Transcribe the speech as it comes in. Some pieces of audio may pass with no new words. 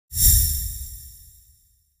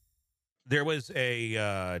There was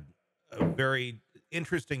a very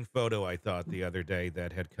interesting photo I thought the other day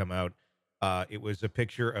that had come out. It was a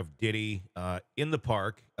picture of Diddy in the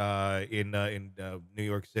park in New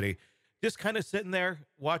York City, just kind of sitting there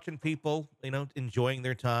watching people, enjoying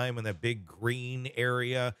their time in that big green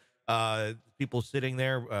area. People sitting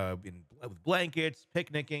there with blankets,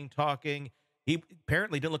 picnicking, talking. He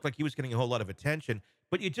apparently didn't look like he was getting a whole lot of attention,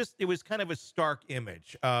 but it was kind of a stark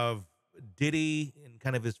image of Diddy in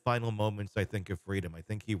kind of his final moments, I think, of freedom. I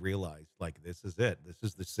think he realized, like, this is it. This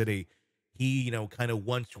is the city he, kind of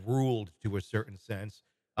once ruled to a certain sense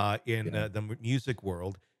in Yeah. the music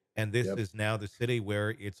world. And this Yep. is now the city where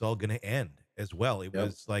it's all going to end as well. It Yep.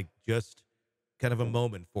 was like just kind of a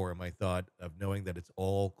moment for him, I thought, of knowing that it's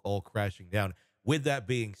all crashing down. With that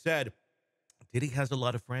being said, Diddy has a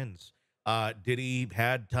lot of friends. Diddy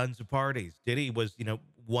had tons of parties. Diddy was,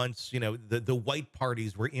 once, the white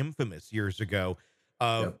parties were infamous years ago.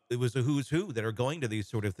 Yep. It was a who's who that are going to these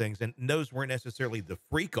sort of things. And those weren't necessarily the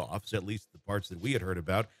freak offs, at least the parts that we had heard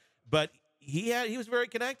about. But he was very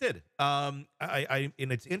connected. And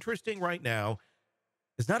it's interesting right now.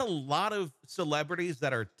 There's not a lot of celebrities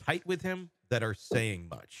that are tight with him that are saying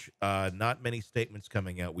much. Not many statements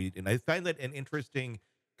coming out. And I find that an interesting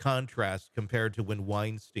contrast compared to when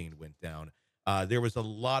Weinstein went down. There was a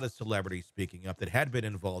lot of celebrities speaking up that had been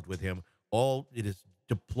involved with him. All it is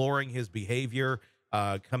deploring his behavior,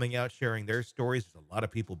 coming out, sharing their stories. There's a lot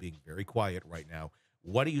of people being very quiet right now.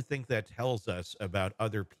 What do you think that tells us about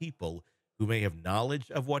other people who may have knowledge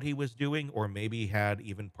of what he was doing, or maybe had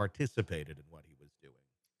even participated in what he was doing?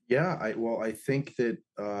 Yeah, I think that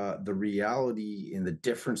the reality and the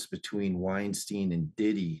difference between Weinstein and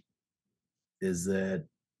Diddy is that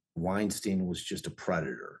Weinstein was just a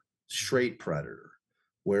predator, Hmm. straight predator,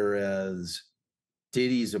 whereas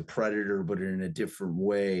Diddy's a predator, but in a different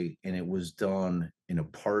way, and it was done in a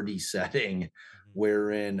party setting Hmm.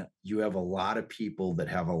 wherein you have a lot of people that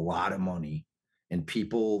have a lot of money, and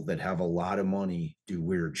people that have a lot of money do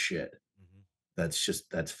weird shit. Hmm.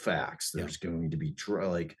 That's facts. Yeah. There's going to be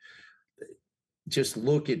like just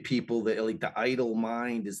look at people that like the idle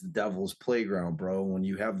mind is the devil's playground, bro. When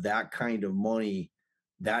you have that kind of money,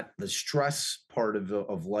 that the stress part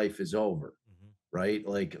of life is over, Hmm. right?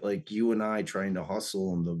 Like you and I trying to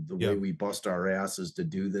hustle and the way Yeah. we bust our asses to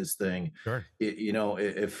do this thing. Sure.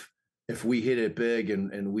 If we hit it big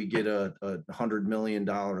and we get a $100 million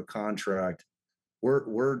contract,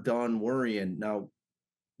 we're done worrying. Now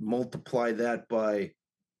multiply that by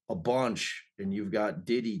a bunch and you've got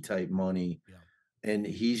Diddy type money, Yeah. and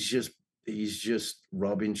he's just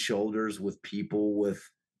rubbing shoulders with people with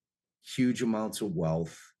huge amounts of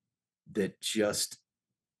wealth that just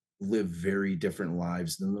live very different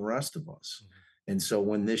lives than the rest of us. Hmm. And so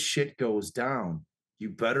when this shit goes down, you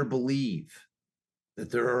better believe that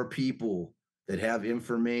there are people that have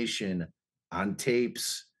information on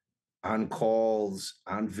tapes, on calls,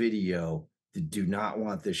 on video that do not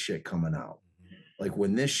want this shit coming out. Hmm. Like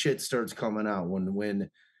when this shit starts coming out, when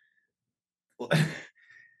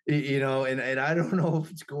and I don't know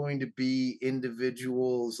if it's going to be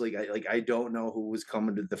individuals. I don't know who was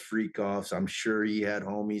coming to the freak offs. I'm sure he had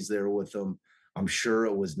homies there with him. I'm sure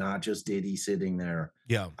it was not just Diddy sitting there.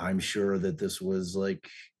 Yeah. I'm sure that this was like,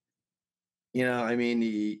 I mean,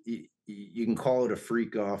 you can call it a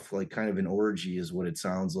freak off, like kind of an orgy is what it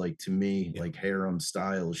sounds like to me, Yeah. like harem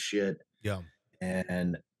style shit. Yeah.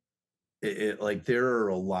 And like there are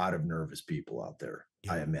a lot of nervous people out there,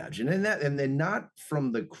 Yeah. I imagine, and then not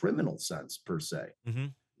from the criminal sense per se. Hmm.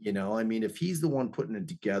 I mean, if he's the one putting it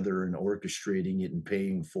together and orchestrating it and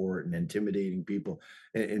paying for it and intimidating people,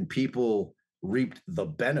 and people reaped the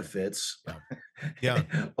benefits Yeah.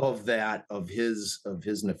 Yeah. of his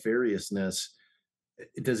nefariousness,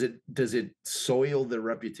 does it soil their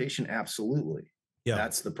reputation? Absolutely. Yeah.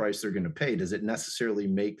 That's the price they're going to pay. Does it necessarily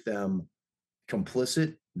make them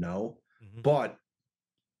complicit? No. Hmm. But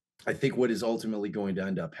I think what is ultimately going to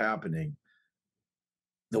end up happening,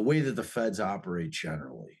 the way that the feds operate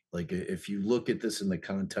generally, like if you look at this in the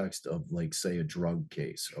context of, like, say, a drug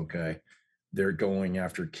case, okay, they're going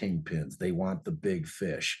after kingpins. They want the big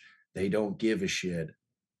fish. They don't give a shit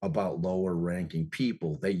about lower ranking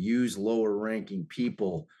people. They use lower ranking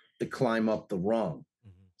people to climb up the rung. Hmm.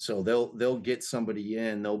 So they'll get somebody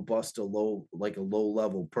in, they'll bust a low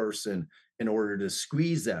level person in order to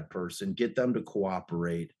squeeze that person, get them to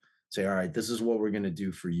cooperate, say, all right, this is what we're going to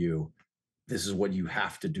do for you. This is what you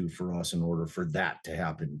have to do for us in order for that to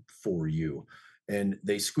happen for you. And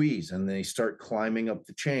they squeeze and they start climbing up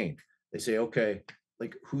the chain. They say, okay,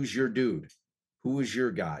 like, who's your dude? Who is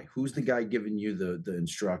your guy? Who's the guy giving you the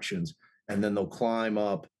instructions? And then they'll climb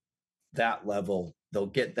up that level they'll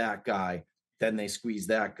get that guy, then they squeeze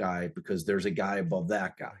that guy because there's a guy above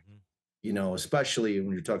that guy. Mhm. Especially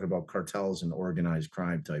when you're talking about cartels and organized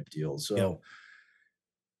crime type deals. Yeah. So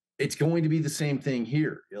it's going to be the same thing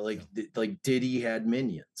here. Yeah. Like Diddy had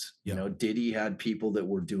minions. Yeah. Diddy had people that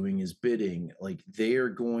were doing his bidding. Like they are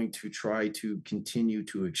going to try to continue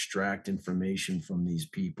to extract information from these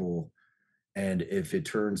people. And if it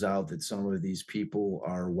turns out that some of these people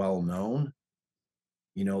are well known,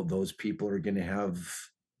 those people are going to have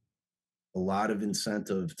a lot of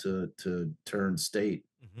incentive to turn state,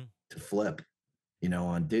 Mhm. to flip,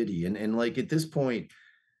 on Diddy. And like at this point,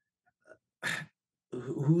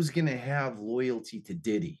 who's going to have loyalty to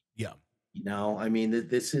Diddy? Yeah. I mean,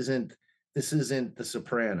 this isn't The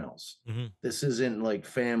Sopranos. Mhm. This isn't like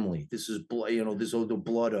Family. This is blood. This old the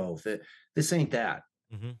blood oath. This ain't that.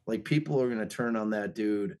 Mhm. Like people are going to turn on that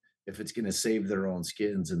dude if it's going to save their own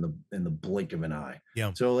skins in the blink of an eye.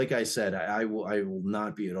 Yeah. So, like I said, I will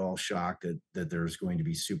not be at all shocked that there's going to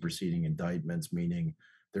be superseding indictments, meaning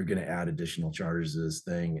they're going to add additional charges to this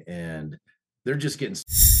thing, and they're just getting.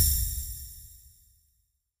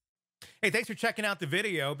 Hey, thanks for checking out the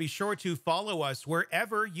video. Be sure to follow us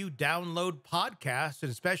wherever you download podcasts,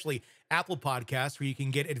 and especially Apple Podcasts, where you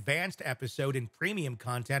can get advanced episode and premium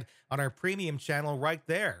content on our premium channel right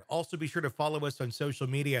there. Also, be sure to follow us on social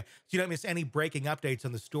media so you don't miss any breaking updates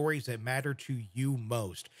on the stories that matter to you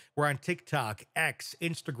most. We're on TikTok, X,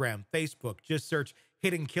 Instagram, Facebook. Just search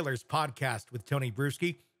Hidden Killers Podcast with Tony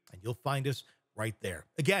Brueski, and you'll find us right there.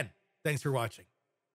 Again, thanks for watching.